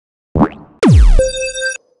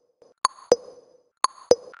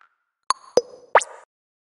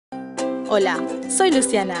Hola, soy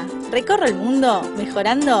Luciana. Recorro el mundo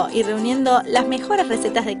mejorando y reuniendo las mejores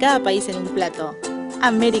recetas de cada país en un plato.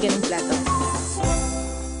 América en un plato.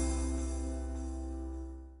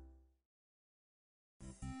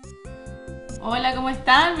 Hola, ¿cómo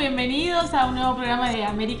están? Bienvenidos a un nuevo programa de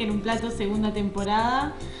América en un plato, segunda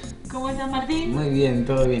temporada. ¿Cómo estás, Martín? Muy bien,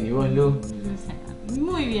 todo bien. ¿Y vos, Lu?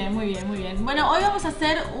 Muy bien, muy bien, muy bien. Bueno, hoy vamos a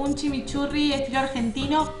hacer un chimichurri estilo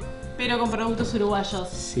argentino, pero con productos uruguayos.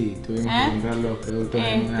 Sí, tuvimos que comprar los productos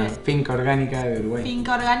en una finca orgánica de Uruguay.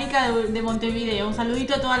 Finca orgánica de Montevideo. Un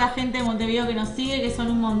saludito a toda la gente de Montevideo que nos sigue, que son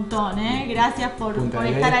un montón, ¿eh? Gracias por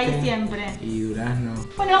estar ahí siempre. Y durazno.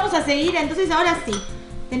 Bueno, vamos a seguir, entonces ahora sí.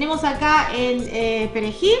 Tenemos acá el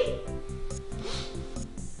perejil.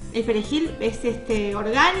 El perejil es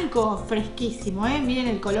orgánico, fresquísimo, ¿eh? Miren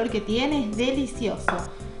el color que tiene, es delicioso.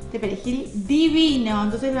 Este perejil divino.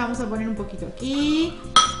 Entonces le vamos a poner un poquito aquí.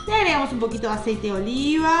 Le agregamos un poquito de aceite de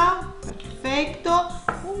oliva. Perfecto.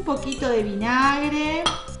 Un poquito de vinagre.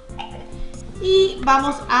 Y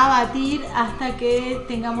vamos a batir hasta que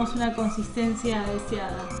tengamos una consistencia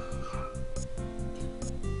deseada.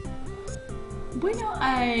 Bueno,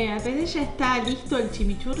 apenas ya está listo el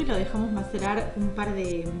chimichurri, lo dejamos macerar un par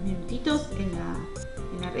de minutitos en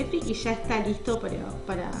la refri y ya está listo para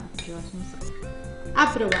que vayamos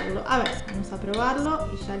a probarlo. A ver, vamos a probarlo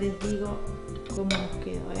y ya les digo cómo nos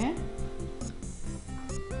quedó, ¿eh?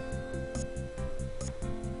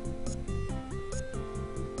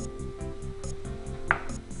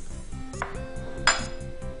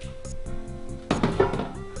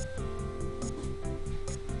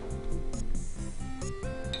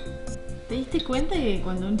 ¿Te diste cuenta que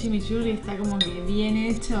cuando un chimichurri está como que bien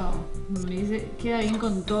hecho, queda bien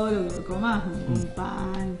con todo lo que lo comas? Con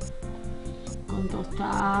pan, con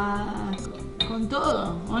tostadas, con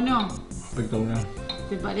todo, ¿o no? Espectacular.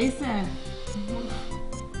 ¿Te parece?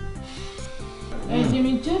 El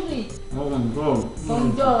chimichurri. No, con todo.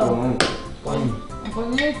 Con todo.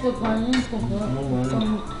 Con esto, con esto,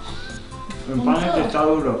 El pan este está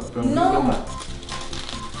duro, pero no.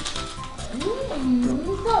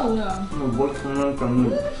 No puedo comer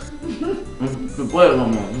también. Se puede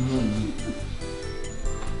comer.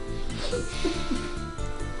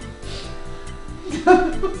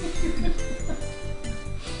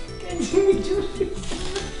 ¿Qué chimichurri?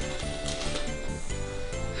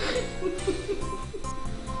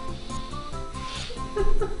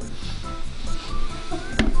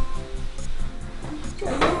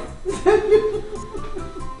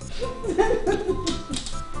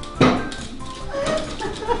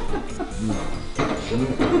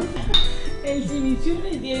 El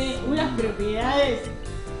chimichurri tiene unas propiedades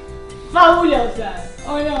fabulosas,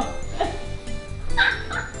 ¿o no?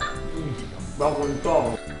 Va con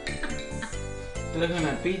todo. Traje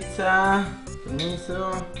una pizza.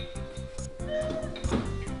 Permiso.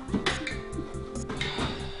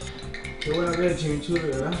 Qué bueno que es el chimichurri,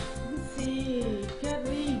 ¿verdad? Sí, qué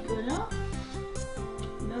rico, ¿no?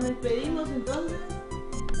 Nos despedimos entonces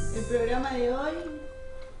del programa de hoy.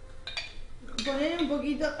 Poner un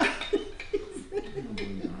poquito.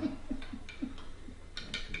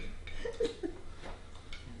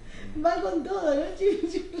 Va con todo, ¿no,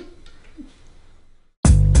 chimichurri?